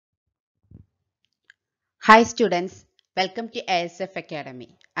Hi students, welcome to ASF Academy.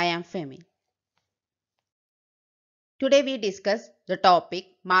 I am Femi. Today we discuss the topic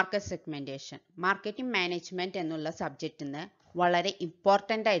market segmentation. Marketing management എന്നുള്ള സബ്ജക്റ്റിന് വളരെ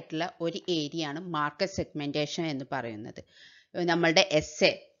important ആയിട്ടുള്ള ഒരു area ആണ് market segmentation എന്ന് പറയുന്നത്. നമ്മളുടെ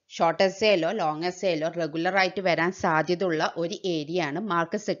ഷോർട്ട് എസ്സേയിലോ ലോങ് എസ്സേയിലോ റെഗുലർ ആയിട്ട് വരാൻ സാധ്യതയുള്ള ഒരു ഏരിയ ആണ്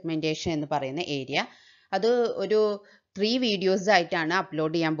മാർക്കറ്റ് സെഗ്മെന്റേഷൻ എന്ന് പറയുന്ന ഏരിയ. അത് ഒരു 3 വീഡിയോസ് ആയിട്ടാണ്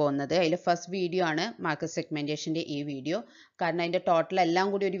അപ്ലോഡ് ചെയ്യാൻ പോകുന്നത്. അതിൽ ഫസ്റ്റ് വീഡിയോ ആണ് മാർക്കറ്റ് സെഗ്മെന്റേഷൻ്റെ ഈ വീഡിയോ. കാരണം അതിൻ്റെ ടോട്ടൽ എല്ലാം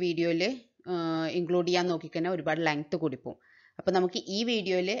കൂടി ഒരു വീഡിയോയിൽ ഇൻക്ലൂഡ് ചെയ്യാൻ നോക്കിക്കഴിഞ്ഞാൽ ഒരുപാട് ലെങ്ത് കൂടി പോകും. അപ്പോൾ നമുക്ക് ഈ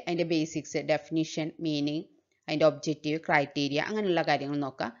വീഡിയോയിൽ അതിൻ്റെ ബേസിക്സ്, ഡെഫിനിഷൻ, മീനിങ്, അതിൻ്റെ ഒബ്ജക്റ്റീവ്, ക്രൈറ്റീരിയ അങ്ങനെയുള്ള കാര്യങ്ങൾ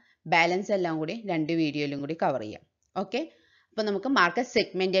നോക്കാം. ബാലൻസ് എല്ലാം കൂടി 2 വീഡിയോയിലും കൂടി കവർ ചെയ്യാം. ഓക്കെ, അപ്പോൾ നമുക്ക് മാർക്കറ്റ്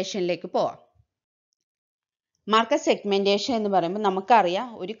സെഗ്മെന്റേഷനിലേക്ക് പോവാം. മാർക്കറ്റ് സെഗ്മെന്റേഷൻ എന്ന് പറയുമ്പോൾ നമുക്കറിയാം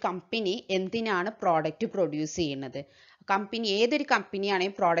ഒരു കമ്പനി എന്തിനാണ് പ്രോഡക്റ്റ് പ്രൊഡ്യൂസ് ചെയ്യുന്നത്. ഏതൊരു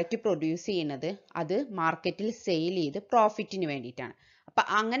കമ്പനിയാണെങ്കിൽ പ്രോഡക്റ്റ് പ്രൊഡ്യൂസ് ചെയ്യുന്നത് അത് മാർക്കറ്റിൽ സെയിൽ ചെയ്ത് പ്രോഫിറ്റിന് വേണ്ടിയിട്ടാണ്. അപ്പം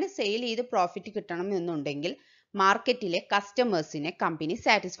അങ്ങനെ സെയിൽ ചെയ്ത് പ്രോഫിറ്റ് കിട്ടണം എന്നുണ്ടെങ്കിൽ മാർക്കറ്റിലെ കസ്റ്റമേഴ്സിനെ കമ്പനി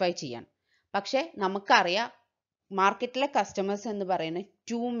സാറ്റിസ്ഫൈ ചെയ്യണം. പക്ഷെ നമുക്കറിയാം മാർക്കറ്റിലെ കസ്റ്റമേഴ്സ് എന്ന് പറയുന്നത്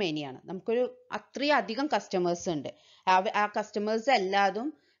ടു മെനി ആണ്. നമുക്കൊരു അത്രയും അധികം കസ്റ്റമേഴ്സ് ഉണ്ട്. ആ കസ്റ്റമേഴ്സ്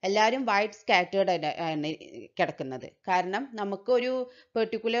എല്ലാവരും വൈഡ് സ്കാറ്റേർഡ് ആണ് കിടക്കുന്നത്. കാരണം നമുക്കൊരു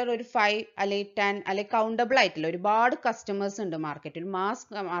പെർട്ടിക്കുലർ ഒരു 5 അല്ലെങ്കിൽ 10 അല്ലെങ്കിൽ കൗണ്ടബിൾ ആയിട്ടുള്ള ഒരുപാട് കസ്റ്റമേഴ്സ് ഉണ്ട് മാർക്കറ്റിൽ. മാസ്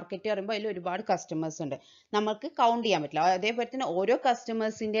മാർക്കറ്റ് പറയുമ്പോൾ അതിൽ ഒരുപാട് കസ്റ്റമേഴ്സ് ഉണ്ട്, നമുക്ക് കൗണ്ട് ചെയ്യാൻ പറ്റില്ല. അതേപോലെ തന്നെ ഓരോ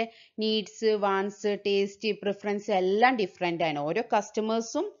കസ്റ്റമേഴ്സിന്റെ നീഡ്സ്, വാൺസ്, ടേസ്റ്റ്, പ്രിഫറൻസ് എല്ലാം ഡിഫറെൻ്റ് ആണ്. ഓരോ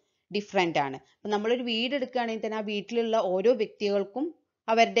കസ്റ്റമേഴ്സും ഡിഫറെൻ്റ് ആണ്. അപ്പം നമ്മളൊരു വീട് എടുക്കുകയാണെങ്കിൽ തന്നെ ആ വീട്ടിലുള്ള ഓരോ വ്യക്തികൾക്കും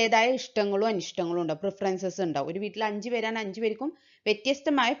അവരുടേതായ ഇഷ്ടങ്ങളും അനിഷ്ടങ്ങളും ഉണ്ടാവും, പ്രിഫറൻസസ് ഉണ്ടാവും. ഒരു വീട്ടിൽ 5 പേരാണ്, 5 പേർക്കും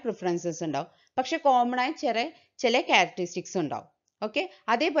വ്യത്യസ്തമായ പ്രിഫറൻസസ് ഉണ്ടാവും. പക്ഷെ കോമൺ ആയി ചില ക്യാരക്ടറിസ്റ്റിക്സ് ഉണ്ടാവും. ഓക്കെ,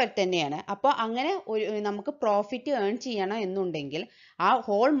 അതേപോലെ തന്നെയാണ്. അപ്പോൾ അങ്ങനെ നമുക്ക് പ്രോഫിറ്റ് ഏൺ ചെയ്യണം എന്നുണ്ടെങ്കിൽ ആ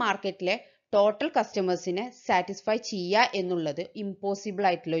ഹോൾ മാർക്കറ്റിലെ ടോട്ടൽ കസ്റ്റമേഴ്സിനെ സാറ്റിസ്ഫൈ ചെയ്യുക എന്നുള്ളത് ഇമ്പോസിബിൾ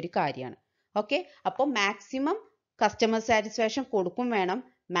ആയിട്ടുള്ള ഒരു കാര്യമാണ്. ഓക്കെ, അപ്പോൾ മാക്സിമം കസ്റ്റമർ സാറ്റിസ്ഫാക്ഷൻ കൊടുക്കും വേണം,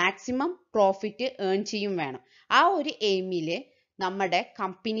 മാക്സിമം പ്രോഫിറ്റ് ഏൺ ചെയ്യും വേണം. ആ ഒരു എയിമില് നമ്മുടെ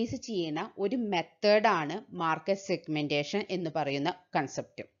കമ്പനീസ് ചെയ്യുന്ന ഒരു മെത്തേഡാണ് മാർക്കറ്റ് സെഗ്മെന്റേഷൻ എന്ന് പറയുന്ന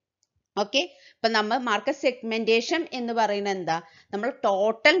കൺസെപ്റ്റ്. ഓക്കെ, ഇപ്പൊ നമ്മൾ മാർക്കറ്റ് സെഗ്മെന്റേഷൻ എന്ന് പറയുന്നത് എന്താ, നമ്മൾ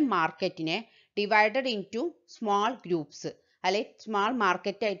ടോട്ടൽ മാർക്കറ്റിനെ divided in to small groups അല്ലെങ്കിൽ സ്മാൾ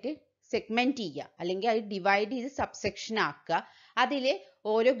മാർക്കറ്റ് ആയിട്ട് സെഗ്മെന്റ് ചെയ്യുക, അല്ലെങ്കിൽ അത് ഡിവൈഡ് ചെയ്ത് സബ്സെക്ഷൻ ആക്കുക. അതിൽ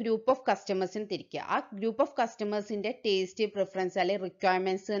ഓരോ ഗ്രൂപ്പ് ഓഫ് കസ്റ്റമേഴ്സിന് തിരിക്കുക. ആ ഗ്രൂപ്പ് ഓഫ് കസ്റ്റമേഴ്സിന്റെ ടേസ്റ്റ്, പ്രിഫറൻസ് അല്ലെങ്കിൽ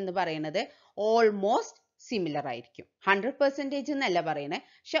റിക്വയർമെന്റ്സ് എന്ന് പറയുന്നത് ഓൾമോസ്റ്റ് സിമിലർ ആയിരിക്കും. 100% എന്നല്ല പറയുന്നത്,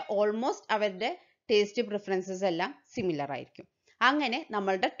 പക്ഷെ ഓൾമോസ്റ്റ് അവരുടെ ടേസ്റ്റ്, പ്രിഫറൻസസ് എല്ലാം സിമിലർ ആയിരിക്കും. അങ്ങനെ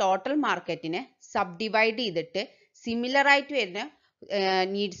നമ്മളുടെ ടോട്ടൽ മാർക്കറ്റിനെ സബ് ഡിവൈഡ് ചെയ്തിട്ട് സിമിലർ ആയിട്ട് വരുന്ന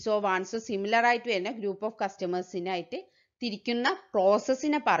നീഡ്സോ വാൺസോ സിമിലർ ആയിട്ട് വരുന്ന ഗ്രൂപ്പ് ഓഫ് കസ്റ്റമേഴ്സിനായിട്ട് തിരിക്കുന്ന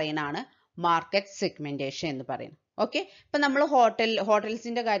പ്രോസസ്സിനെ പറയുന്നതാണ് മാർക്കറ്റ് സെഗ്മെന്റേഷൻ എന്ന് പറയുന്നത്. ഓക്കെ, ഇപ്പൊ നമ്മൾ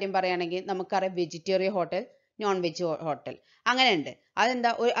ഹോട്ടൽസിന്റെ കാര്യം പറയുകയാണെങ്കിൽ നമുക്കറിയാം vegetarian hotel, non veg hotel അങ്ങനെ ഉണ്ട്. അതെന്താ,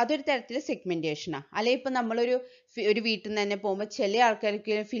 അതൊരു തരത്തിൽ സെഗ്മെന്റേഷനാണ്. അല്ലെങ്കിൽ ഇപ്പൊ നമ്മളൊരു വീട്ടിൽ നിന്ന് തന്നെ പോകുമ്പോൾ ചില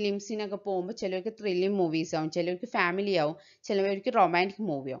ആൾക്കാർക്ക് ഫിലിംസിനൊക്കെ പോകുമ്പോൾ ചിലർക്ക് ത്രില്ലിംഗ് മൂവീസ് ആവും, ചിലർക്ക് ഫാമിലി ആവും, ചിലവർക്ക് റൊമാൻറ്റിക്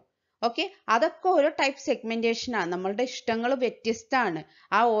മൂവി ആവും. ഓക്കെ, അതൊക്കെ ഓരോ ടൈപ്പ് സെഗ്മെന്റേഷനാണ്. നമ്മളുടെ ഇഷ്ടങ്ങൾ വ്യത്യസ്തമാണ്,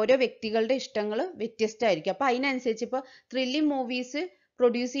 ആ ഓരോ വ്യക്തികളുടെ ഇഷ്ടങ്ങൾ വ്യത്യസ്തമായിരിക്കും. അപ്പൊ അതിനനുസരിച്ച് ഇപ്പൊ ത്രില്ലിംഗ് മൂവീസ്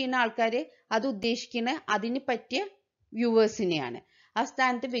പ്രൊഡ്യൂസ് ചെയ്യുന്ന ആൾക്കാർ അത് ഉദ്ദേശിക്കുന്ന അതിന് പറ്റിയ വ്യൂവേഴ്സിനെയാണ്. ആ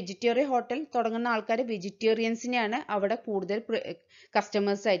സ്ഥാനത്ത് വെജിറ്റേറിയൻ ഹോട്ടൽ തുടങ്ങുന്ന ആൾക്കാർ വെജിറ്റേറിയൻസിനെയാണ് അവിടെ കൂടുതൽ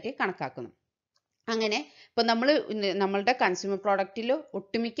കസ്റ്റമേഴ്സ് ആയിട്ട് കണക്കാക്കുന്നത്. അങ്ങനെ ഇപ്പൊ നമ്മളുടെ കൺസ്യൂമർ പ്രോഡക്റ്റിൽ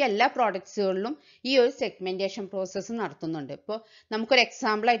ഒട്ടുമിക്ക എല്ലാ പ്രോഡക്ട്സുകളിലും ഈ ഒരു സെഗ്മെന്റേഷൻ പ്രോസസ്സ് നടത്തുന്നുണ്ട്. ഇപ്പോൾ നമുക്കൊരു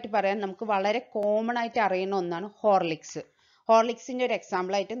എക്സാമ്പിൾ ആയിട്ട് പറയാൻ, നമുക്ക് വളരെ കോമൺ ആയിട്ട് അറിയുന്ന ഒന്നാണ് ഹോർലിക്സിന്റെ ഒരു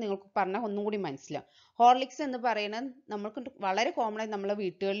എക്സാമ്പിൾ ആയിട്ട് നിങ്ങൾക്ക് പറഞ്ഞാൽ ഒന്നും കൂടി മനസ്സിലാവും. ഹോർലിക്സ് എന്ന് പറയുന്നത് നമുക്ക് വളരെ കോമൺ ആയി നമ്മളെ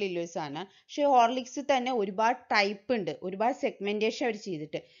വീട്ടുകളിലുള്ള ഒരു സാധനമാണ്. പക്ഷേ ഹോർലിക്സ് തന്നെ ഒരുപാട് ടൈപ്പ് ഉണ്ട്, ഒരുപാട് സെഗ്മെന്റേഷൻ അവർ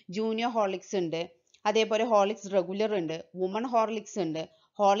ചെയ്തിട്ട്. ജൂനിയർ ഹോർലിക്സ് ഉണ്ട്, അതേപോലെ ഹോർലിക്സ് റെഗുലർ ഉണ്ട്, വുമൺ ഹോർലിക്സ് ഉണ്ട്,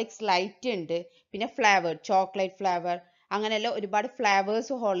 ഹോർലിക്സ് ലൈറ്റ് ഉണ്ട്, പിന്നെ ഫ്ലേവർ, ചോക്ലേറ്റ് ഫ്ലേവർ, അങ്ങനെയല്ല ഒരുപാട്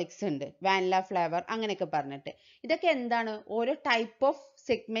ഫ്ലേവേഴ്സ് ഹോർലിക്സ് ഉണ്ട്, വാനില ഫ്ലേവർ അങ്ങനെയൊക്കെ പറഞ്ഞിട്ട്. ഇതൊക്കെ എന്താണ്, ഓരോ ടൈപ്പ് ഓഫ്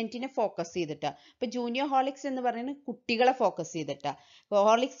സെഗ്മെന്റിനെ ഫോക്കസ് ചെയ്തിട്ടാ. ഇപ്പൊ ജൂനിയർ ഹോർലിക്സ് എന്ന് പറയുന്നത് കുട്ടികളെ ഫോക്കസ് ചെയ്തിട്ടാ.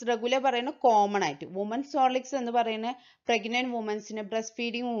 ഹോർലിക്സ് റെഗുലർ പറയുന്നത് കോമൺ ആയിട്ട്. വുമൻസ് ഹോർലിക്സ് എന്ന് പറയുന്നത് പ്രഗ്നന്റ് വുമൻസിനെ, ബ്രസ്റ്റ്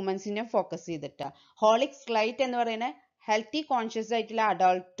ഫീഡിങ് വുമൻസിനെ ഫോക്കസ് ചെയ്തിട്ടാ. ഹോർലിക്സ് ലൈറ്റ് എന്ന് പറയുന്നത് ഹെൽത്തി കോൺഷ്യസ് ആയിട്ടുള്ള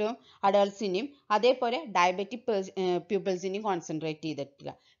അഡൾട്ട്സിനെയും അതേപോലെ ഡയബറ്റിക് പീപ്പിൾസിനെയും കോൺസെൻട്രേറ്റ്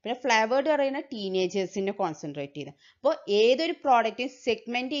ചെയ്തിട്ടില്ല. പിന്നെ ഫ്ലേവേർഡ് പറയുന്ന ടീനേജേഴ്സിനെ കോൺസെൻട്രേറ്റ് ചെയ്ത്. അപ്പോൾ ഏതൊരു പ്രോഡക്റ്റ്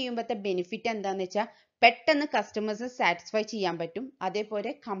സെഗ്മെന്റ് ചെയ്യുമ്പോഴത്തെ ബെനിഫിറ്റ് എന്താണെന്ന് വെച്ചാൽ പെട്ടെന്ന് കസ്റ്റമേഴ്സിനെ സാറ്റിസ്ഫൈ ചെയ്യാൻ പറ്റും,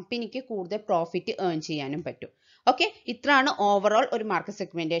 അതേപോലെ കമ്പനിക്ക് കൂടുതൽ പ്രോഫിറ്റ് ഏൺ ചെയ്യാനും പറ്റും. ഓക്കെ, ഇത്രയാണ് ഓവറോൾ ഒരു മാർക്കറ്റ്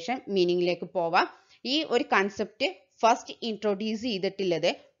സെഗ്മെന്റേഷൻ. മീനിങ്ങിലേക്ക് പോവാം. ഈ ഒരു കൺസെപ്റ്റ് ഫസ്റ്റ് ഇൻട്രൊഡ്യൂസ് ചെയ്തിട്ടുള്ളത്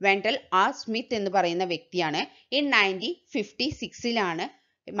വെൻഡൽ ആർ സ്മിത്ത് എന്ന് പറയുന്ന വ്യക്തിയാണ്. ഇൻ 1956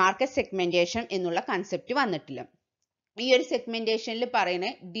 മാർക്കറ്റ് സെഗ്മെന്റേഷൻ എന്നുള്ള കൺസെപ്റ്റ് വന്നിട്ടുള്ളത്. ഈ ഒരു സെഗ്മെന്റേഷനിൽ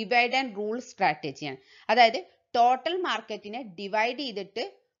പറയുന്നത് ഡിവൈഡ് ആൻഡ് റൂൾ സ്ട്രാറ്റജിയാണ്. അതായത് ടോട്ടൽ മാർക്കറ്റിനെ ഡിവൈഡ് ചെയ്തിട്ട്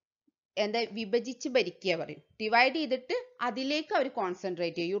എന്താ വിഭജിച്ച് ഭരിക്കുക പറയും. ഡിവൈഡ് ചെയ്തിട്ട് അതിലേക്ക് അവർ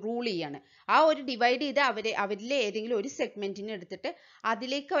കോൺസെൻട്രേറ്റ് ചെയ്യും, റൂൾ ചെയ്യാണ്. ആ ഒരു ഡിവൈഡ് ചെയ്ത് അവരിലെ ഏതെങ്കിലും ഒരു സെഗ്മെന്റിനെ എടുത്തിട്ട്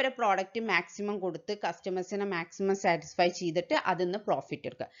അതിലേക്ക് അവരെ പ്രോഡക്റ്റ് മാക്സിമം കൊടുത്ത് കസ്റ്റമേഴ്സിനെ മാക്സിമം സാറ്റിസ്ഫൈ ചെയ്തിട്ട് അതിൽ നിന്ന് പ്രോഫിറ്റ്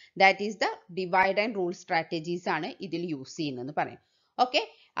എടുക്കുക. That is the divide and rule strategies ആണ് ഇതിൽ യൂസ് ചെയ്യുന്നതെന്ന് പറയും. ഓക്കെ,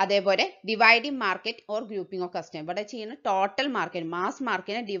 അതേപോലെ dividing market or grouping of customer. ഇവിടെ ചെയ്യുന്ന ടോട്ടൽ മാർക്കറ്റ്, മാസ്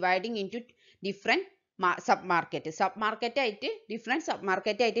മാർക്കറ്റിനെ dividing into different sub market ആയിട്ട് ഡിഫറെന്റ് സബ്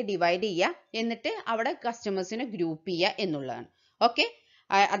മാർക്കറ്റ് ആയിട്ട് ഡിവൈഡ് ചെയ്യുക, എന്നിട്ട് അവിടെ കസ്റ്റമേഴ്സിനെ ഗ്രൂപ്പ് ചെയ്യുക എന്നുള്ളതാണ്. ഓക്കെ,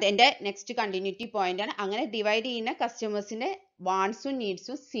 അതെന്റെ നെക്സ്റ്റ് കണ്ടിന്യൂറ്റി പോയിന്റ് ആണ്. അങ്ങനെ ഡിവൈഡ് ചെയ്യുന്ന കസ്റ്റമേഴ്സിന്റെ വാണ്ട്സും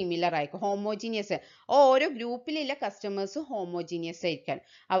നീഡ്സും സിമിലർ ആയിരിക്കും, ഹോമോജീനിയസ്. ഓരോ ഗ്രൂപ്പിലുള്ള കസ്റ്റമേഴ്സ് ഹോമോജീനിയസ് ആയിരിക്കും.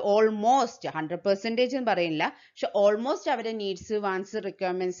 ഓൾമോസ്റ്റ് 100% എന്ന് പറയുന്നില്ല, പക്ഷെ ഓൾമോസ്റ്റ് അവരുടെ നീഡ്സ്, വാണ്ട്സ്,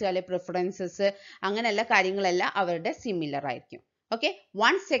 റിക്വയർമെന്റ്സ് അല്ലെ പ്രിഫറൻസസ് അങ്ങനെയുള്ള കാര്യങ്ങളെല്ലാം അവരുടെ സിമിലർ ആയിരിക്കും. Okay,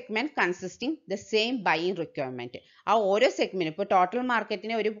 one segment consisting the same buying requirement. ആ ഓരോ സെഗ്മെന്റ്, ഇപ്പോൾ ടോട്ടൽ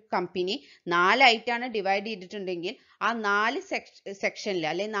മാർക്കറ്റിനെ ഒരു കമ്പനി 4 ആയിട്ടാണ് ഡിവൈഡ് ചെയ്തിട്ടുണ്ടെങ്കിൽ ആ 4 സെക്ഷനിൽ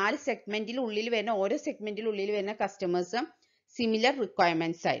അല്ലെങ്കിൽ 4 സെഗ്മെന്റിൽ ഉള്ളിൽ വരുന്ന ഓരോ സെഗ്മെന്റിൽ ഉള്ളിൽ വരുന്ന കസ്റ്റമേഴ്സും സിമിലർ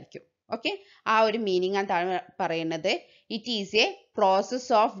റിക്വയർമെന്റ്സ് ആയിരിക്കും. ഓക്കെ, ആ ഒരു മീനിങ് ആണ് പറയുന്നത്. It is A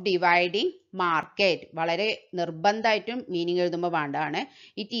process of dividing market. വളരെ നിർബന്ധമായിട്ടും മീനിങ് എഴുതുമ്പോൾ വേണ്ടതാണ്.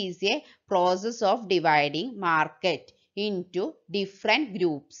 It is A process of dividing market into different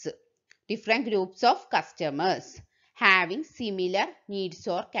groups of customers having similar needs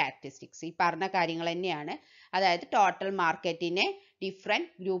or characteristics. ഈ പറഞ്ഞ കാര്യങ്ങൾ തന്നെയാണ്. അതായത് ടോട്ടൽ മാർക്കറ്റിനെ ഡിഫറെന്റ്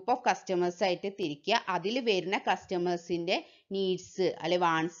ഗ്രൂപ്പ് ഓഫ് കസ്റ്റമേഴ്സ് ആയിട്ട് തിരിക്കുക, അതിൽ വരുന്ന കസ്റ്റമേഴ്സിന്റെ നീഡ്സ് അല്ലെ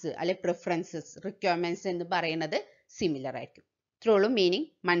വാണ്ട്സ് അല്ലെ പ്രിഫറൻസസ്, റിക്വയർമെന്റ്സ് എന്ന് പറയുന്നത് സിമിലർ ആയിരിക്കും. ഇത്രയുള്ളൂ മീനിങ്.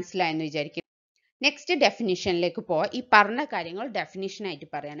 മനസ്സിലായെന്ന് വിചാരിക്കും. നെക്സ്റ്റ് ഡെഫിനിഷനിലേക്ക് പോവാം. ഈ പറഞ്ഞ കാര്യങ്ങൾ ഡെഫിനിഷൻ ആയിട്ട്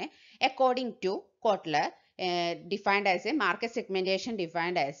പറയാണ്. According to Kotler, defined as a market segmentation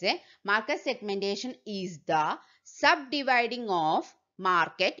is the subdividing of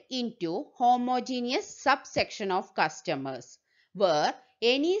market into homogeneous subsection of customers where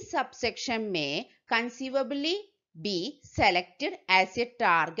any subsection may conceivably be selected as a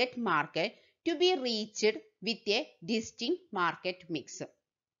target market to be reached with a distinct market mix.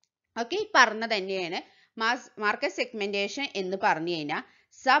 Okay, പറഞ്ഞത് തന്നെയാണ്. Market segmentation എന്ന് പറഞ്ഞു കഴിഞ്ഞാൽ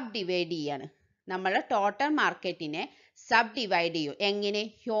sub divide ചെയ്യാണ്. നമ്മളെ total മാർക്കറ്റിനെ sub divide ചെയ്യും. എങ്ങനെ?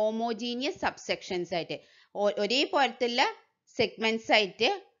 ഹോമോജീനിയസ് സബ്സെക്ഷൻസ് ആയിട്ട്, ഒരേപോലത്തുള്ള സെഗ്മെന്റ്സ് ആയിട്ട്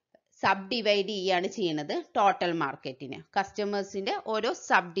സബ് ഡിവൈഡ് ചെയ്യാണ് ചെയ്യുന്നത്. ടോട്ടൽ മാർക്കറ്റിന് കസ്റ്റമേഴ്സിന്റെ ഓരോ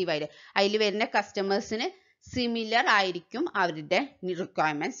സബ് ഡിവൈഡ്, അതിൽ വരുന്ന കസ്റ്റമേഴ്സിന് സിമിലർ ആയിരിക്കും അവരുടെ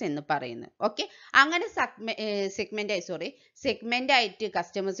റിക്വയർമെന്റ്സ് എന്ന് പറയുന്നത്. ഓക്കെ, അങ്ങനെ സെഗ്മെന്റ് ആയിട്ട്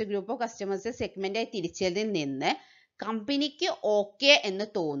customers, group of customers segment ആയി തിരിച്ചതിൽ നിന്ന് കമ്പനിക്ക് ഓക്കെ എന്ന്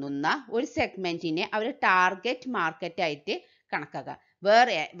തോന്നുന്ന ഒരു സെഗ്മെന്റിനെ അവർ ടാർഗറ്റ് മാർക്കറ്റ് ആയിട്ട് കണക്കാക്കുക.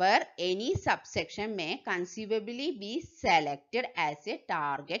 Where any subsection may കൺസീവബിളി B selected as A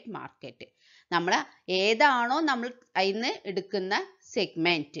target market. നമ്മൾ ഏതാണോ നമ്മൾ അതിന് എടുക്കുന്ന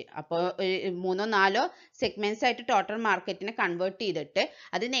സെഗ്മെന്റ്, അപ്പോൾ 3-4 സെഗ്മെന്റ്സ് ആയിട്ട് ടോട്ടൽ മാർക്കറ്റിനെ കൺവേർട്ട് ചെയ്തിട്ട്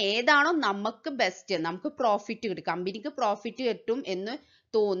അതിന് ഏതാണോ നമുക്ക് ബെസ്റ്റ്, നമുക്ക് പ്രോഫിറ്റ് കിട്ടും, കമ്പനിക്ക് പ്രോഫിറ്റ് കിട്ടും എന്ന്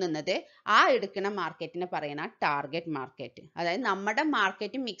തോന്നുന്നത്, ആ എടുക്കുന്ന മാർക്കറ്റിനെ പറയുന്ന ടാർഗറ്റ് മാർക്കറ്റ്. അതായത് നമ്മുടെ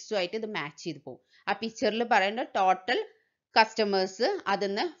മാർക്കറ്റ് മിക്സുമായിട്ട് ഇത് മാച്ച് ചെയ്ത് പോകും. ആ പിക്ചറിൽ പറയുന്ന ടോട്ടൽ കസ്റ്റമേഴ്സ്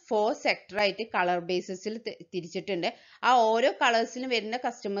അതിന്ന് 4 സെക്ടർ ആയിട്ട് കളർ ബേസിസിൽ തിരിച്ചിട്ടുണ്ട്. ആ ഓരോ കളേഴ്സിലും വരുന്ന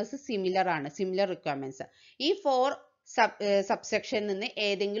കസ്റ്റമേഴ്സ് സിമിലർ ആണ്, സിമിലർ റിക്വയർമെന്റ്സ്. ഈ 4 സബ്സെക്ഷനിൽ നിന്ന്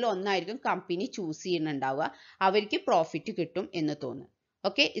ഏതെങ്കിലും ഒന്നായിരിക്കും കമ്പനി ചൂസ് ചെയ്യുന്നുണ്ടാവുക, അവർക്ക് പ്രോഫിറ്റ് കിട്ടും എന്ന് തോന്നുന്നു.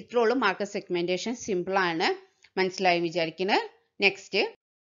 ഓക്കെ, ഇത്രയുള്ളൂ മാർക്കറ്റ് സെഗ്മെന്റേഷൻ. സിമ്പിൾ ആണ്, മനസ്സിലായി വിചാരിക്കുന്നത്. Next,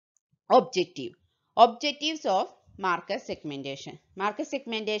 objectives of market segmentation. Market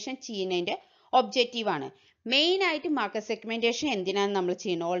segmentation ചെയ്യുന്നതിന്റെ ഒബ്ജക്റ്റീവ് ആണ്. മെയിൻ ആയിട്ട് മാർക്കറ്റ് സെഗ്മെന്റേഷൻ എന്തിനാണ് നമ്മൾ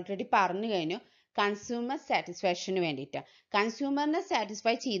ചെയ്യുന്നത്? ഓൾറെഡി പറഞ്ഞു കഴിഞ്ഞു. കൺസ്യൂമർ സാറ്റിസ്ഫാക്ഷന് വേണ്ടിയിട്ടാണ്. കൺസ്യൂമറിനെ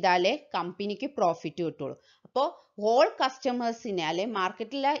സാറ്റിസ്ഫൈ ചെയ്താലേ കമ്പനിക്ക് പ്രോഫിറ്റ് കിട്ടുള്ളൂ. അപ്പോൾ ഹോൾ കസ്റ്റമേഴ്സിനെ അല്ലെ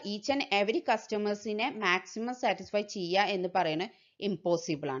മാർക്കറ്റിലെ ഈച്ച് ആൻഡ് എവറി കസ്റ്റമേഴ്സിനെ മാക്സിമം സാറ്റിസ്ഫൈ ചെയ്യുക എന്ന് പറയുന്നത്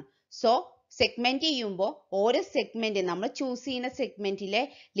ഇമ്പോസിബിൾ ആണ്. സോ സെഗ്മെന്റ് ചെയ്യുമ്പോൾ ഓരോ സെഗ്മെന്റ് നമ്മൾ ചൂസ് ചെയ്യുന്ന സെഗ്മെന്റിലെ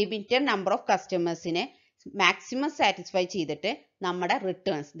ലിമിറ്റഡ് നമ്പർ ഓഫ് കസ്റ്റമേഴ്സിനെ മാക്സിമം സാറ്റിസ്ഫൈ ചെയ്തിട്ട് നമ്മുടെ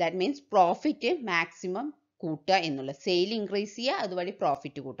returns, that means profit maximum കൂട്ടുക എന്നുള്ള, സെയിൽ ഇൻക്രീസ് ചെയ്യുക, അതുവഴി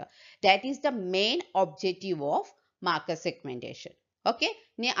പ്രോഫിറ്റ് കൂട്ടുക. That is the main objective of market segmentation. Okay,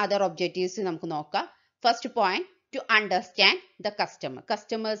 ഇനി അതർ ഒബ്ജക്റ്റീവ്സ് നമുക്ക് നോക്കാം. First point, to understand the customer.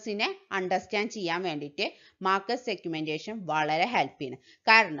 കസ്റ്റമേഴ്സിനെ അണ്ടർസ്റ്റാൻഡ് ചെയ്യാൻ വേണ്ടിയിട്ട് മാർക്കറ്റ് സെഗ്മെന്റേഷൻ വളരെ ഹെൽപ്പ് ചെയ്യുന്നു.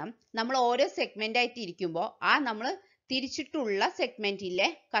 കാരണം നമ്മൾ ഓരോ സെഗ്മെന്റ് ആയിട്ട് ഇരിക്കുമ്പോൾ നമ്മൾ തിരിച്ചിട്ടുള്ള സെഗ്മെന്റിലെ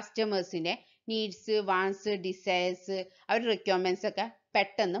കസ്റ്റമേഴ്സിന്റെ നീഡ്സ്, വാൺസ്, ഡിസയേഴ്സ്, അവരുടെ റിക്വയർമെന്റ്സ് ഒക്കെ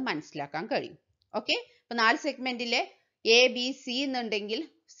പെട്ടെന്ന് മനസ്സിലാക്കാൻ കഴിയും. ഓക്കെ, ഇപ്പൊ 4 സെഗ്മെന്റിലെ ABC എന്നുണ്ടെങ്കിൽ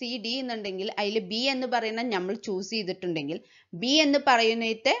CD എന്നുണ്ടെങ്കിൽ അതിൽ B എന്ന് പറയുന്ന നമ്മൾ ചൂസ് ചെയ്തിട്ടുണ്ടെങ്കിൽ B എന്ന്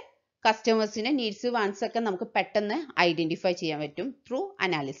പറയുന്നത് കസ്റ്റമേഴ്സിന്റെ നീഡ്സ്, വാൺസ് ഒക്കെ നമുക്ക് പെട്ടെന്ന് ഐഡന്റിഫൈ ചെയ്യാൻ പറ്റും through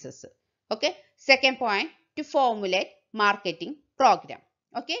analysis. Okay, second point two formulate marketing programme.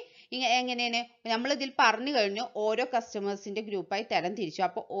 Okay, എങ്ങനെയാണ് നമ്മൾ ഇതിൽ പറഞ്ഞു കഴിഞ്ഞു ഓരോ കസ്റ്റമേഴ്സിന്റെ ഗ്രൂപ്പായി തരം തിരിച്ചു.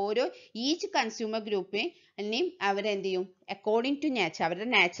 അപ്പോൾ ഓരോ ഈച്ച് കൺസ്യൂമർ ഗ്രൂപ്പിനെയും അവരെന്ത് ചെയ്യും, അക്കോർഡിംഗ് ടു നേച്ചർ, അവരുടെ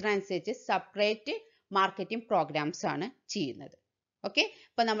നേച്ചർ അനുസരിച്ച് സെപ്പറേറ്റ് മാർക്കറ്റിംഗ് പ്രോഗ്രാംസ് ആണ് ചെയ്യുന്നത്. ഓക്കെ,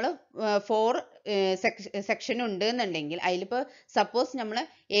 ഇപ്പൊ നമ്മൾ 4 സെക്ഷൻ ഉണ്ട് എന്നുണ്ടെങ്കിൽ അതിലിപ്പോ സപ്പോസ് നമ്മൾ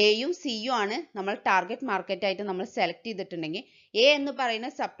എയും സിയും ആണ് നമ്മൾ ടാർഗറ്റ് മാർക്കറ്റ് ആയിട്ട് നമ്മൾ സെലക്ട് ചെയ്തിട്ടുണ്ടെങ്കിൽ എ എന്ന്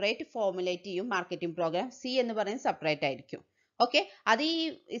പറയുന്ന സെപ്പറേറ്റ് ഫോർമുലേറ്റ് ചെയ്യും മാർക്കറ്റിംഗ് പ്രോഗ്രാം, സി എന്ന് പറയുന്നത് സെപ്പറേറ്റ് ആയിരിക്കും. ഓക്കെ, അത്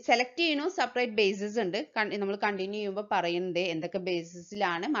ഈ സെലക്ട് ചെയ്യണോ സെപ്പറേറ്റ് ബേസിസ് ഉണ്ട്. നമ്മൾ കണ്ടിന്യൂ ചെയ്യുമ്പോൾ പറയുന്നത് എന്തൊക്കെ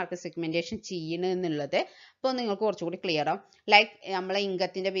ബേസിസിലാണ് മാർക്കറ്റ് സെഗ്മെന്റേഷൻ ചെയ്യുന്നത് എന്നുള്ളത്. അപ്പോൾ നിങ്ങൾക്ക് കുറച്ചുകൂടി ക്ലിയർ ആവും. ലൈക്ക് നമ്മളെ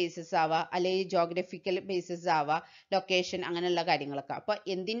ഇൻകത്തിന്റെ ബേസിസ് ആവാം, അല്ലെങ്കിൽ ജോഗ്രഫിക്കൽ ബേസിസ് ആവാം, ലൊക്കേഷൻ, അങ്ങനെയുള്ള കാര്യങ്ങളൊക്കെ. അപ്പോൾ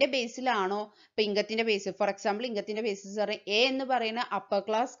എന്തിന്റെ ബേസിലാണോ, ഇപ്പൊ ഇൻകത്തിന്റെ ബേസ്, ഫോർ എക്സാമ്പിൾ ഇൻകത്തിന്റെ ബേസിസ് പറയും എ എന്ന് പറയുന്ന അപ്പർ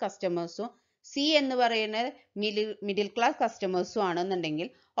ക്ലാസ് കസ്റ്റമേഴ്സും സി എന്ന് പറയുന്നത് മിഡിൽ ക്ലാസ് കസ്റ്റമേഴ്സും ആണെന്നുണ്ടെങ്കിൽ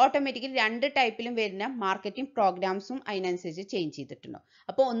ഓട്ടോമാറ്റിക്കലി 2 ടൈപ്പിലും വരുന്ന മാർക്കറ്റിംഗ് പ്രോഗ്രാംസും അതിനനുസരിച്ച് ചേഞ്ച് ചെയ്തിട്ടുണ്ടാവും.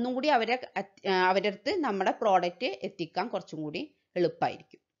 അപ്പോൾ ഒന്നും കൂടി അവരുടെ അടുത്ത് നമ്മുടെ പ്രോഡക്റ്റ് എത്തിക്കാൻ കുറച്ചും കൂടി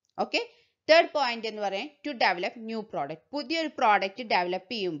എളുപ്പമായിരിക്കും. ഓക്കെ, തേർഡ് പോയിന്റ് എന്ന് പറയുന്നത് ടു ഡെവലപ്പ് ന്യൂ പ്രോഡക്റ്റ്. പുതിയൊരു പ്രോഡക്റ്റ്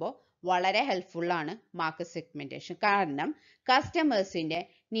ഡെവലപ്പ് ചെയ്യുമ്പോൾ വളരെ ഹെൽപ്ഫുൾ ആണ് മാർക്കറ്റ് സെഗ്മെന്റേഷൻ. കാരണം കസ്റ്റമേഴ്സിന്റെ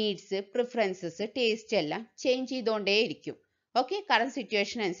നീഡ്സ്, പ്രിഫറൻസസ്, ടേസ്റ്റ് എല്ലാം ചേഞ്ച് ചെയ്തുകൊണ്ടേയിരിക്കും. ഓക്കെ, കറന്റ്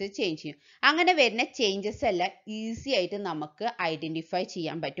സിറ്റുവേഷൻ അനുസരിച്ച് ചേഞ്ച് ചെയ്യും. അങ്ങനെ വരുന്ന ചേഞ്ചസ് എല്ലാം ഈസി ആയിട്ട് നമുക്ക് ഐഡന്റിഫൈ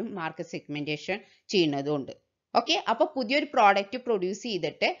ചെയ്യാൻ പറ്റും മാർക്കറ്റ് സെഗ്മെന്റേഷൻ ചെയ്യുന്നതുകൊണ്ട്. ഓക്കെ, അപ്പൊ പുതിയൊരു പ്രോഡക്റ്റ് പ്രൊഡ്യൂസ്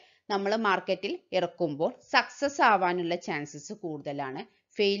ചെയ്തിട്ട് നമ്മൾ മാർക്കറ്റിൽ ഇറക്കുമ്പോൾ സക്സസ് ആവാനുള്ള ചാൻസസ് കൂടുതലാണ്,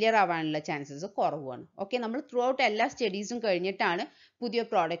 ഫെയിലിയർ ആവാനുള്ള ചാൻസസ് കുറവാണ്. ഓക്കെ, നമ്മൾ ത്രൂ ഔട്ട് എല്ലാ സ്റ്റഡീസും കഴിഞ്ഞിട്ടാണ് പുതിയ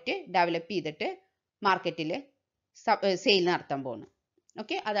പ്രോഡക്റ്റ് ഡെവലപ്പ് ചെയ്തിട്ട് മാർക്കറ്റിൽ സെയിൽ നടത്താൻ പോകുന്നത്.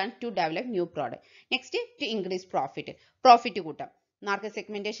 ഓക്കെ, അതാണ് to develop new product. Next, to increase profit കൂട്ടാം. മാർക്കറ്റ്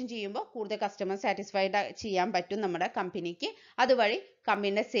സെഗ്മെന്റേഷൻ ചെയ്യുമ്പോൾ കൂടുതൽ കസ്റ്റമർ സാറ്റിസ്ഫൈഡ് ചെയ്യാൻ പറ്റും നമ്മുടെ കമ്പനിക്ക്. അതുവഴി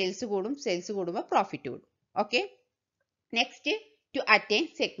കമ്പനിയുടെ സെയിൽസ് കൂടുമ്പോൾ പ്രോഫിറ്റ് കൂടും. Okay, next, to attain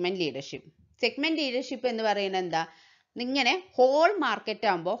segment leadership. Segment leadership എന്ന് പറയുന്നത് എന്താ, ഇങ്ങനെ ഹോൾ മാർക്കറ്റ്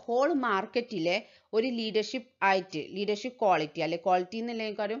ആകുമ്പോൾ ഹോൾ മാർക്കറ്റിലെ ഒരു ലീഡർഷിപ്പ് ക്വാളിറ്റി, അല്ലെ ക്വാളിറ്റി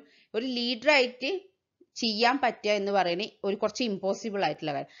എന്നുള്ളതിനേക്കാളും ഒരു ലീഡർ ആയിട്ട് ചെയ്യാൻ പറ്റുക എന്ന് പറയുന്നത് ഒരു കുറച്ച് ഇമ്പോസിബിൾ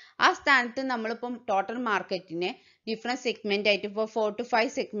ആയിട്ടുള്ള കാര്യം. ആ സ്ഥാനത്ത് നമ്മളിപ്പം ടോട്ടൽ മാർക്കറ്റിനെ ഡിഫറെന്റ് സെഗ്മെന്റ് ആയിട്ട് ഇപ്പോൾ 4 to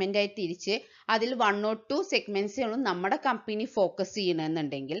 5 സെഗ്മെന്റ് ആയിട്ട് തിരിച്ച് അതിൽ 1 or 2 സെഗ്മെന്റ്സുകളും നമ്മുടെ കമ്പനി ഫോക്കസ്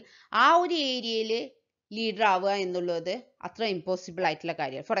ചെയ്യണമെന്നുണ്ടെങ്കിൽ ആ ഒരു ഏരിയയിൽ ലീഡർ ആവുക എന്നുള്ളത് അത്ര ഇമ്പോസിബിൾ ആയിട്ടുള്ള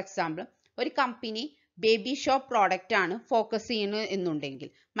കാര്യമാണ്. ഫോർ എക്സാമ്പിൾ, ഒരു കമ്പനി ബേബി ഷോപ്പ് പ്രോഡക്റ്റ് ആണ് ഫോക്കസ് ചെയ്യുന്നത് എന്നുണ്ടെങ്കിൽ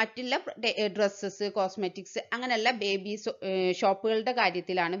മറ്റുള്ള ഡ്രസ്സസ്, കോസ്മെറ്റിക്സ് അങ്ങനെയുള്ള ബേബി ഷോപ്പുകളുടെ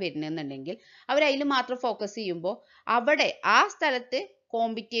കാര്യത്തിലാണ് വരുന്നതെന്നുണ്ടെങ്കിൽ അവർ അതിൽ മാത്രം ഫോക്കസ് ചെയ്യുമ്പോൾ അവിടെ ആ സ്ഥലത്ത്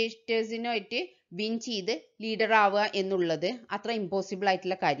കോമ്പറ്റേറ്റേഴ്സിനായിട്ട് വിൻ ചെയ്ത് ലീഡർ ആവുക എന്നുള്ളത് അത്ര ഇമ്പോസിബിൾ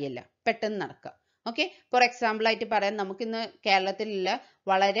ആയിട്ടുള്ള കാര്യമല്ല, പെട്ടെന്ന് നടക്കുക. ഓക്കെ, ഫോർ എക്സാമ്പിൾ ആയിട്ട് പറയാൻ, നമുക്കിന്ന് കേരളത്തിലുള്ള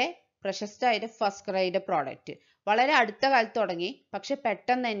വളരെ പ്രശസ്തമായിട്ട് ഫസ്റ്റ് ക്രൈയുടെ പ്രോഡക്റ്റ് വളരെ അടുത്ത കാലത്ത് തുടങ്ങി, പക്ഷെ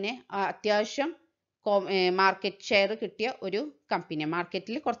പെട്ടെന്ന് തന്നെ അത്യാവശ്യം മാർക്കറ്റ് ഷെയർ കിട്ടിയ ഒരു കമ്പനി,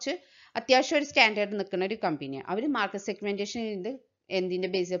 മാർക്കറ്റിൽ കുറച്ച് അത്യാവശ്യം ഒരു സ്റ്റാൻഡേർഡ് നിൽക്കുന്ന ഒരു കമ്പനിയാണ്. അവർ മാർക്കറ്റ് സെഗ്മെന്റേഷൻ ചെയ്ത് എന്തിന്റെ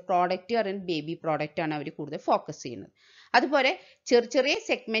ബേസ്, പ്രോഡക്റ്റ് പറയുന്നത് ബേബി പ്രോഡക്റ്റ് ആണ് അവർ കൂടുതൽ ഫോക്കസ് ചെയ്യുന്നത്. അതുപോലെ ചെറിയ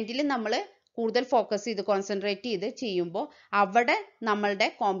സെഗ്മെന്റിൽ നമ്മൾ കൂടുതൽ ഫോക്കസ് ചെയ്ത് കോൺസെൻട്രേറ്റ് ചെയ്ത് ചെയ്യുമ്പോൾ അവിടെ നമ്മളുടെ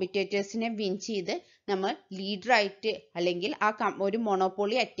കോമ്പറ്റേറ്റേഴ്സിനെ വിൻ ചെയ്ത് നമ്മൾ ലീഡർ ആയിട്ട് അല്ലെങ്കിൽ ആ ഒരു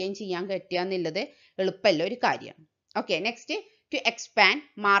മൊണോപ്പൊളി അറ്റൈൻ ചെയ്യാൻ പറ്റുക എന്നുള്ളത് എളുപ്പമല്ല ഒരു കാര്യമാണ്. Okay, next, to expand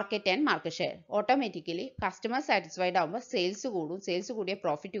market and market share. Automatically customer satisfied ആകുമ്പോൾ സെയിൽസ് കൂടും, സെയിൽസ് കൂടിയ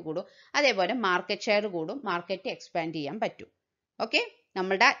പ്രോഫിറ്റ് കൂടും, അതേപോലെ മാർക്കറ്റ് ഷെയർ കൂടും, മാർക്കറ്റ് എക്സ്പാൻഡ് ചെയ്യാൻ പറ്റും. ഓക്കെ,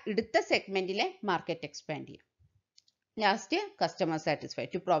 നമ്മുടെ എടുത്ത സെഗ്മെന്റിലെ മാർക്കറ്റ് എക്സ്പാൻഡ് ചെയ്യാം. Last, customer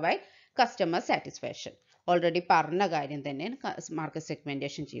satisfied, to provide customer satisfaction. Already പറഞ്ഞ കാര്യം തന്നെയാണ് മാർക്കറ്റ്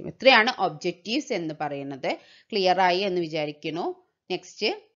സെഗ്മെന്റേഷൻ ചെയ്യും. ഇത്രയാണ് ഒബ്ജക്റ്റീവ്സ് എന്ന് പറയുന്നത്. ക്ലിയർ ആയി എന്ന് വിചാരിക്കുന്നു. Next,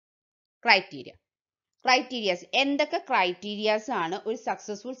 criterias. എന്തൊക്കെ ക്രൈറ്റീരിയാസ് ആണ് ഒരു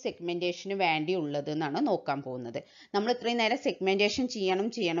സക്സസ്ഫുൾ സെഗ്മെന്റേഷന് വേണ്ടി ഉള്ളത് എന്നാണ് നോക്കാൻ പോകുന്നത്. നമ്മൾ ഇത്രയും നേരം സെഗ്മെന്റേഷൻ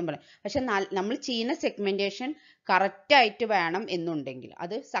ചെയ്യണം പറയും, പക്ഷെ നമ്മൾ ചെയ്യുന്ന സെഗ്മെന്റേഷൻ കറക്റ്റ് ആയിട്ട് വേണം എന്നുണ്ടെങ്കിൽ,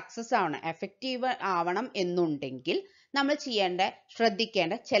 അത് സക്സസ് ആവണം, എഫക്റ്റീവ് ആവണം എന്നുണ്ടെങ്കിൽ നമ്മൾ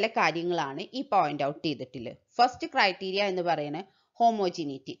ശ്രദ്ധിക്കേണ്ട ചില കാര്യങ്ങളാണ് ഈ പോയിന്റ് ഔട്ട് ചെയ്തിട്ടുള്ളത്. ഫസ്റ്റ് ക്രൈറ്റീരിയ എന്ന് പറയുന്നത്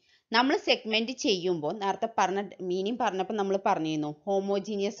ഹോമോജിനിറ്റി. നമ്മൾ സെഗ്മെന്റ് ചെയ്യുമ്പോൾ നേരത്തെ പറഞ്ഞ മീനിങ് പറഞ്ഞപ്പോൾ നമ്മൾ പറഞ്ഞിരുന്നു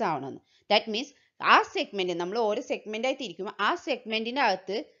ഹോമോജീനിയസ് ആവണമെന്ന്. ദാറ്റ് മീൻസ് ആ സെഗ്മെന്റ് നമ്മൾ ഓരോ സെഗ്മെന്റ് ആയി തിരിക്കുമ്പോൾ ആ സെഗ്മെന്റിന്റെ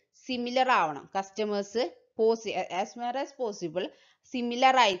അകത്ത് സിമിലർ ആവണം. Customers as far as possible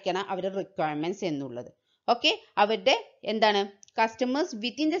similar ആയിരിക്കണം അവരുടെ റിക്വയർമെന്റ്സ് എന്നുള്ളത്. ഓക്കെ, അവരുടെ എന്താണ് customers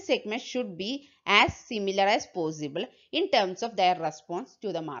within the segment should be as similar as possible in terms of their response to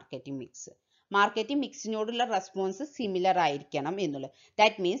the marketing mix. Marketing mixനോടുള്ള response similar ആയിരിക്കണം എന്നുള്ളത്.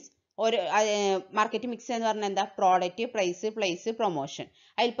 That means ഒരു marketing mix എന്ന് പറഞ്ഞാൽ എന്താ, പ്രോഡക്റ്റ്, പ്രൈസ്, പ്ലേസ്, പ്രൊമോഷൻ.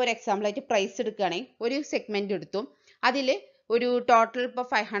 അതിലിപ്പോൾ ഒരു എക്സാമ്പിൾ ആയിട്ട് price എടുക്കുകയാണെങ്കിൽ ഒരു സെഗ്മെന്റ് എടുത്തു, അതിൽ ഒരു ടോട്ടൽ ഇപ്പോൾ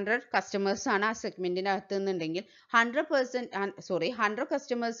 500 കസ്റ്റമേഴ്സ് ആണ് ആ സെഗ്മെന്റിന്റെ അകത്ത് നിന്നുണ്ടെങ്കിൽ 100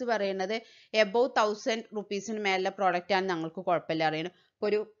 കസ്റ്റമേഴ്സ് പറയുന്നത് എബോവ് 1000 റുപ്പീസിന് മേലെ പ്രോഡക്റ്റ് ആണ് ഞങ്ങൾക്ക് കുഴപ്പമില്ല അറിയണം.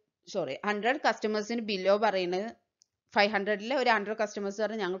 ഒരു 100 കസ്റ്റമേഴ്സിന് ബിലോ പറയുന്നത് 500-ലെ ഒരു 100 കസ്റ്റമേഴ്സ്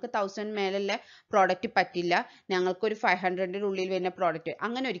പറഞ്ഞാൽ ഞങ്ങൾക്ക് 1000 മേലുള്ള പ്രോഡക്റ്റ് പറ്റില്ല, ഞങ്ങൾക്ക് ഒരു 500-ന്റെ ഉള്ളിൽ വരുന്ന പ്രോഡക്റ്റ്,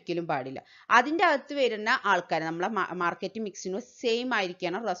 അങ്ങനെ ഒരിക്കലും പാടില്ല. അതിൻ്റെ അകത്ത് വരുന്ന ആൾക്കാർ നമ്മളെ മാർക്കറ്റ് മിക്സിനും സെയിം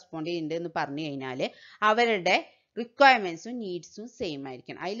ആയിരിക്കണം റെസ്പോണ്ട് ചെയ്യുന്നത് എന്ന് പറഞ്ഞു കഴിഞ്ഞാൽ അവരുടെ റിക്വയർമെന്റ്സും നീഡ്സും സെയിം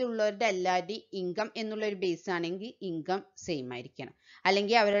ആയിരിക്കണം. അതിലുള്ളവരുടെ എല്ലാവരുടെയും ഇൻകം എന്നുള്ള ഒരു ബേസ് ആണെങ്കിൽ ഇൻകം സെയിം ആയിരിക്കണം.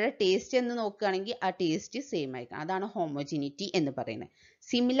 അല്ലെങ്കിൽ അവരുടെ ടേസ്റ്റ് എന്ന് നോക്കുകയാണെങ്കിൽ ആ ടേസ്റ്റ് സെയിം ആയിരിക്കണം. അതാണ് ഹോമോജിനിറ്റി എന്ന് പറയുന്നത്.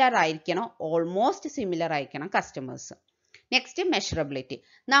 സിമിലർ ആയിരിക്കണം, ഓൾമോസ്റ്റ് സിമിലർ ആയിരിക്കണം കസ്റ്റമേഴ്സ്. Next measurability.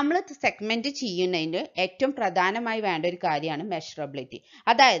 നമ്മൾ സെഗ്മെന്റ് ചെയ്യുന്നതിന് ഏറ്റവും പ്രധാനമായി വേണ്ട ഒരു കാര്യമാണ് മെഷറബിലിറ്റി.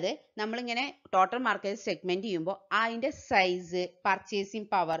 അതായത് നമ്മളിങ്ങനെ ടോട്ടൽ മാർക്കറ്റ് സെഗ്മെന്റ് ചെയ്യുമ്പോൾ അതിൻ്റെ സൈസ്, പർച്ചേസിങ്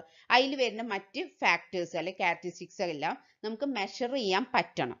പവർ, അതിൽ വരുന്ന മറ്റ് ഫാക്ടേഴ്സ് അല്ലെങ്കിൽ ക്യാരക്ടറിസ്റ്റിക്സ് എല്ലാം നമുക്ക് മെഷർ ചെയ്യാൻ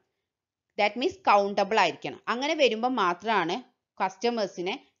പറ്റണം. ദാറ്റ് മീൻസ് കൗണ്ടബിൾ ആയിരിക്കണം. അങ്ങനെ വരുമ്പോൾ മാത്രമാണ്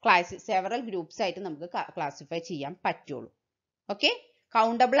കസ്റ്റമേഴ്സിനെ സെവറൽ ഗ്രൂപ്പ്സ് ആയിട്ട് നമുക്ക് ക്ലാസിഫൈ ചെയ്യാൻ പറ്റുള്ളൂ. ഓക്കെ,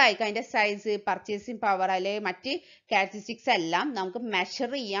 കൗണ്ടബിൾ ആയിരിക്കും. അതിൻ്റെ സൈസ്, പർച്ചേസിങ് പവർ അല്ലെങ്കിൽ മറ്റ് ക്യാരക്ടറിസ്റ്റിക്സ് എല്ലാം നമുക്ക് മെഷർ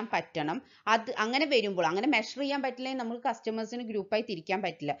ചെയ്യാൻ പറ്റണം. അത് അങ്ങനെ വരുമ്പോൾ, അങ്ങനെ മെഷർ ചെയ്യാൻ പറ്റില്ലെങ്കിൽ നമുക്ക് കസ്റ്റമേഴ്സിന് ഗ്രൂപ്പായി തിരിക്കാൻ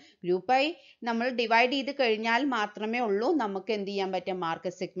പറ്റില്ല. ഗ്രൂപ്പായി നമ്മൾ ഡിവൈഡ് ചെയ്ത് കഴിഞ്ഞാൽ മാത്രമേ ഉള്ളൂ നമുക്ക് എന്ത് ചെയ്യാൻ പറ്റുക,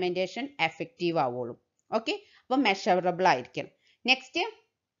 മാർക്കറ്റ് സെഗ്മെന്റേഷൻ എഫക്റ്റീവ് ആവുള്ളൂ. ഓക്കെ, അപ്പോൾ മെഷറബിൾ ആയിരിക്കണം. നെക്സ്റ്റ്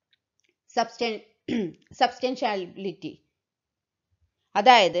സബ്സ്റ്റൻഷ്യാലിറ്റി.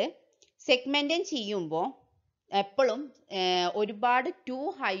 അതായത് സെഗ്മെന്റിങ് ചെയ്യുമ്പോൾ എപ്പോഴും ഒരുപാട് to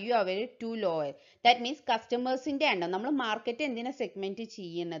ഹൈയോ our to law. That means കസ്റ്റമേഴ്സിന്റെ എണ്ണം, നമ്മൾ മാർക്കറ്റ് എന്തിനാ സെഗ്മെന്റ്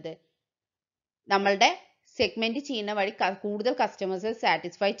ചെയ്യുന്നത്, നമ്മളുടെ സെഗ്മെന്റ് ചെയ്യുന്ന വഴി കൂടുതൽ കസ്റ്റമേഴ്സ്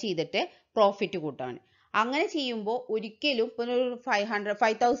സാറ്റിസ്ഫൈ ചെയ്തിട്ട് പ്രോഫിറ്റ് കൂട്ടാണ്. അങ്ങനെ ചെയ്യുമ്പോൾ ഒരിക്കലും ഇപ്പോൾ ഒരു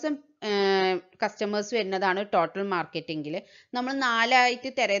 5000 കസ്റ്റമേഴ്സ് വരുന്നതാണ് ടോട്ടൽ മാർക്കറ്റെങ്കിൽ നമ്മൾ 4 ആയിട്ട്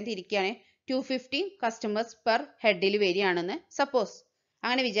തിരിക്കുകയാണെങ്കിൽ 250 കസ്റ്റമേഴ്സ് പെർ ഹെഡിൽ വരികയാണെന്ന് സപ്പോസ്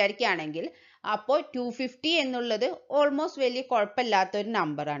അങ്ങനെ വിചാരിക്കുകയാണെങ്കിൽ, അപ്പോൾ 250 എന്നുള്ളത് ഓൾമോസ്റ്റ് വലിയ കുഴപ്പമില്ലാത്ത ഒരു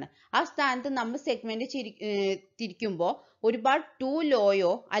നമ്പറാണ്. ആ സ്ഥാനത്ത് നമ്മൾ സെഗ്മെന്റ് തിരിക്കുമ്പോൾ ഒരുപാട് ടു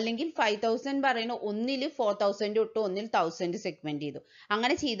ലോയോ അല്ലെങ്കിൽ 5000 പറയുന്ന ഒന്നിൽ 4000 ഇട്ടു, ഒന്നിൽ 1000 സെഗ്മെന്റ് ചെയ്തു.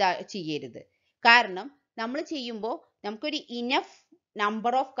 അങ്ങനെ ചെയ്യരുത്. കാരണം നമ്മൾ ചെയ്യുമ്പോൾ നമുക്കൊരു ഇനഫ്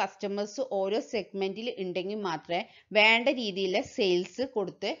നമ്പർ ഓഫ് കസ്റ്റമേഴ്സ് ഓരോ സെഗ്മെന്റിൽ ഉണ്ടെങ്കിൽ മാത്രമേ വേണ്ട രീതിയിലെ സെയിൽസ്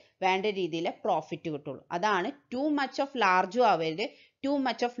കൊടുത്ത് വേണ്ട രീതിയിലെ പ്രോഫിറ്റ് കിട്ടുള്ളൂ. അതാണ് ടു മച്ച് ഓഫ് ലാർജും ആവരുത്, ടു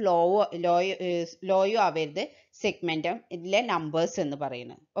മച്ച് ഓഫ് ലോയോ ആവരുത് സെഗ്മെന്റിലെ നമ്പേഴ്സ് എന്ന്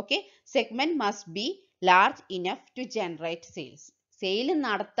പറയുന്നത്. Okay, segment must be large enough to generate sales. Sale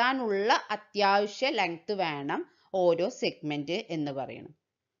നടത്താനുള്ള അത്യാവശ്യ ലെങ്ത് വേണം ഓരോ സെഗ്മെന്റ് എന്ന് പറയുന്നത്.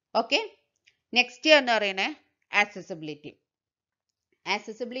 ഓക്കെ, നെക്സ്റ്റ് എന്ന് പറയുന്നത് ആക്സസിബിലിറ്റി.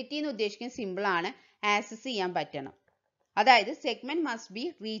 ആക്സസിബിലിറ്റി എന്ന് ഉദ്ദേശിക്കുന്നത് സിമ്പിൾ ആണ്, ആക്സസ് ചെയ്യാൻ പറ്റണം. അതായത് segment must be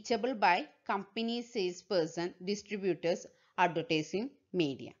reachable by company, sales person, distributors, advertising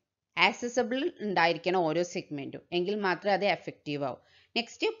media. Accessible ഉണ്ടായിരിക്കണം ഓരോ സെഗ്മെന്റും, എങ്കിൽ മാത്രമേ അത് എഫക്റ്റീവ് ആവും.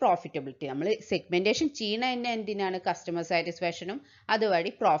 Next profitability. നമ്മൾ സെഗ്മെന്റേഷൻ ചെയ്യുന്നതിന് എന്തിനാണ്, കസ്റ്റമർ സാറ്റിസ്ഫാക്ഷനും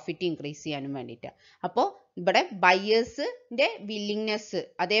അതുവഴി പ്രോഫിറ്റ് ഇൻക്രീസ് ചെയ്യാനും വേണ്ടിയിട്ടാണ്. അപ്പോൾ ഇവിടെ ബയേഴ്സിന്റെ വില്ലിങ്നെസ്,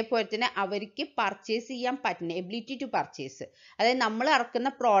 അതേപോലെ തന്നെ അവർക്ക് പർച്ചേസ് ചെയ്യാൻ പറ്റുന്ന എബിലിറ്റി ടു പർച്ചേസ്. അതായത് നമ്മൾ ഇറക്കുന്ന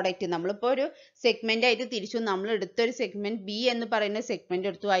പ്രോഡക്റ്റ്, നമ്മളിപ്പോൾ ഒരു സെഗ്മെന്റ് ആയിട്ട് തിരിച്ചു, നമ്മൾ എടുത്തൊരു സെഗ്മെന്റ് ബി എന്ന് പറയുന്ന സെഗ്മെന്റ്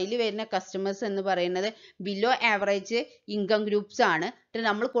എടുത്തു, അതിൽ വരുന്ന കസ്റ്റമേഴ്സ് എന്ന് പറയുന്നത് ബിലോ ആവറേജ് ഇൻകം ഗ്രൂപ്പ്സ് ആണ്.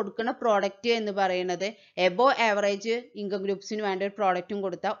 നമ്മൾ കൊടുക്കുന്ന പ്രോഡക്റ്റ് എന്ന് പറയുന്നത് എബോ ആവറേജ് ഇൻകം ഗ്രൂപ്പ്സിന് വേണ്ട ഒരു പ്രോഡക്റ്റും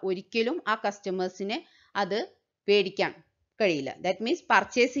കൊടുത്താൽ ഒരിക്കലും ആ കസ്റ്റമേഴ്സിന് അത് മേടിക്കാൻ കഴിയില്ല. ദാറ്റ് മീൻസ്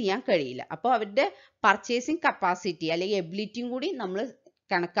പർച്ചേസ് ചെയ്യാൻ കഴിയില്ല. അപ്പോൾ അവരുടെ പർച്ചേസിങ് കപ്പാസിറ്റി അല്ലെങ്കിൽ എബിലിറ്റിയും കൂടി നമ്മൾ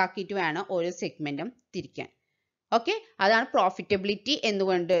കണക്കാക്കിയിട്ട് വേണം ഓരോ സെഗ്മെന്റും തിരിക്കാൻ. ഓക്കെ, അതാണ് പ്രോഫിറ്റബിലിറ്റി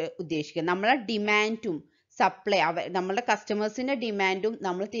എന്നുകൊണ്ട് ഉദ്ദേശിക്കുന്നത്. നമ്മളെ ഡിമാൻഡും സപ്ലൈ, നമ്മളുടെ കസ്റ്റമേഴ്സിന്റെ ഡിമാൻഡും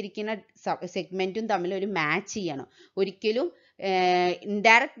നമ്മൾ തിരിക്കുന്ന സെഗ്മെന്റും തമ്മിൽ ഒരു മാച്ച് ചെയ്യണം. ഒരിക്കലും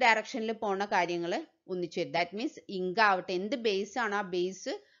ഇൻഡയറക്റ്റ് ഡയറക്ഷനിൽ പോകുന്ന കാര്യങ്ങൾ ഒന്നിച്ചു വരും. ദാറ്റ് മീൻസ് ഇൻകം ആവട്ടെ, എന്ത് ബേസ് ആണ് ആ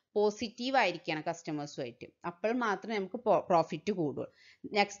ബേസ് പോസിറ്റീവ് ആയിരിക്കണം കസ്റ്റമേഴ്സുമായിട്ട്, അപ്പോൾ മാത്രമേ നമുക്ക് പ്രോഫിറ്റ് കൂടുള്ളൂ.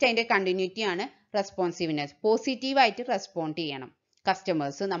 നെക്സ്റ്റ് അതിന്റെ കണ്ടിന്യൂറ്റി ആണ് റെസ്പോൺസീവ്നെസ്. പോസിറ്റീവായിട്ട് റെസ്പോണ്ട് ചെയ്യണം.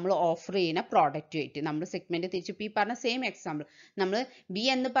 കസ്റ്റമേഴ്സ് നമ്മൾ ഓഫർ ചെയ്യുന്ന പ്രോഡക്റ്റുമായിട്ട് നമ്മൾ സെഗ്മെന്റ് തിരിച്ച് ഈ പറഞ്ഞ സെയിം എക്സാമ്പിൾ നമ്മൾ ബി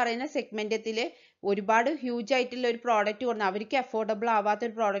എന്ന് പറയുന്ന സെഗ്മെന്റത്തിൽ ഒരുപാട് ഹ്യൂജ് ആയിട്ടുള്ള ഒരു പ്രോഡക്റ്റ് കൊടുന്ന് അവർക്ക് അഫോർഡബിൾ ആവാത്ത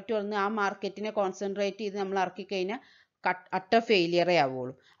ഒരു പ്രോഡക്റ്റ് കൊടുന്ന് ആ മാർക്കറ്റിനെ കോൺസെൻട്രേറ്റ് ചെയ്ത് നമ്മൾ ഇറക്കി കഴിഞ്ഞാൽ അട്ടർ ഫെയിലിയറേ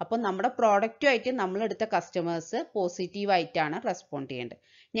ആവുള്ളൂ. അപ്പോൾ നമ്മുടെ പ്രോഡക്റ്റുമായിട്ട് നമ്മൾ എടുത്ത കസ്റ്റമേഴ്സ് പോസിറ്റീവ് ആയിട്ടാണ് റെസ്പോണ്ട് ചെയ്യേണ്ടത്.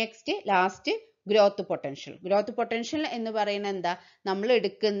 Next last growth potential. Growth potential എന്ന് പറയുന്നത് എന്താ, നമ്മൾ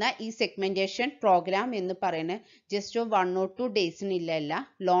എടുക്കുന്ന ഈ സെഗ്മെന്റേഷൻ പ്രോഗ്രാം എന്ന് പറയുന്നത് ജസ്റ്റ് 1 or 2 ഡേയ്സിനില്ല,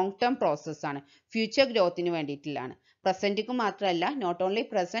 ലോങ് ടേം പ്രോസസ്സാണ്. ഫ്യൂച്ചർ ഗ്രോത്തിന് വേണ്ടിയിട്ടുള്ളതാണ്. പ്രസന്റിക്ക് മാത്രമല്ല, not only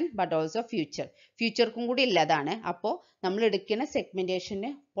present but also ഫ്യൂച്ചർക്കും കൂടി ഉള്ളതാണ്. അപ്പോൾ നമ്മൾ എടുക്കുന്ന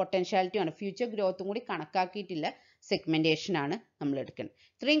സെഗ്മെന്റേഷന് പൊട്ടൻഷ്യാലിറ്റി ആണ്, ഫ്യൂച്ചർ ഗ്രോത്തും കൂടി കണക്കാക്കിയിട്ടുള്ള സെഗ്മെന്റേഷൻ ആണ് നമ്മൾ എടുക്കുന്നത്.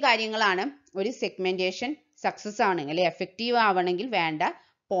 ഇത്രയും കാര്യങ്ങളാണ് ഒരു സെഗ്മെന്റേഷൻ സക്സസ് ആവണമെങ്കിൽ അല്ലെങ്കിൽ എഫക്റ്റീവ് ആവണമെങ്കിൽ വേണ്ട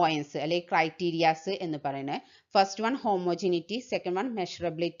പോയിന്റ്സ് അല്ലെങ്കിൽ ക്രൈറ്റീരിയാസ് എന്ന് പറയുന്നത്. First one homogeneity, second one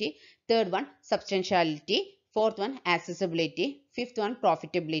measurability, third one സബ്സ്റ്റൻഷ്യാലിറ്റി, fourth one accessibility, fifth one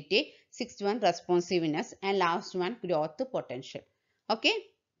profitability, sixth one responsiveness and last one growth potential. Okay,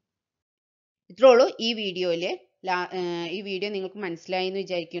 ഇത്രേ ഉള്ളൂ ഈ വീഡിയോയിൽ. ഈ വീഡിയോ നിങ്ങൾക്ക് മനസ്സിലായി എന്ന്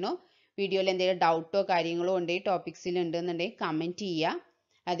വിചാരിക്കുന്നു. വീഡിയോയിൽ എന്തെങ്കിലും ഡൗട്ടോ കാര്യങ്ങളോ ഉണ്ടെങ്കിൽ ടോപ്പിക്സിൽ ഉണ്ടെന്നുണ്ടെങ്കിൽ കമൻറ്റ് ചെയ്യുക.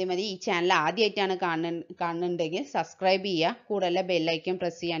 അതേമാതിരി ഈ ചാനൽ ആദ്യമായിട്ടാണ് കാണുന്നുണ്ടെങ്കിൽ സബ്സ്ക്രൈബ് ചെയ്യുക, കൂടെയുള്ള ബെല്ലൈക്കൺ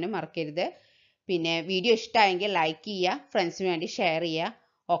പ്രസ് ചെയ്യാനും മറക്കരുത്. പിന്നെ വീഡിയോ ഇഷ്ടമായെങ്കിൽ ലൈക്ക് ചെയ്യുക, ഫ്രണ്ട്സിന് വേണ്ടി ഷെയർ ചെയ്യുക.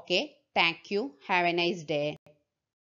 Okay, thank you, have A nice day.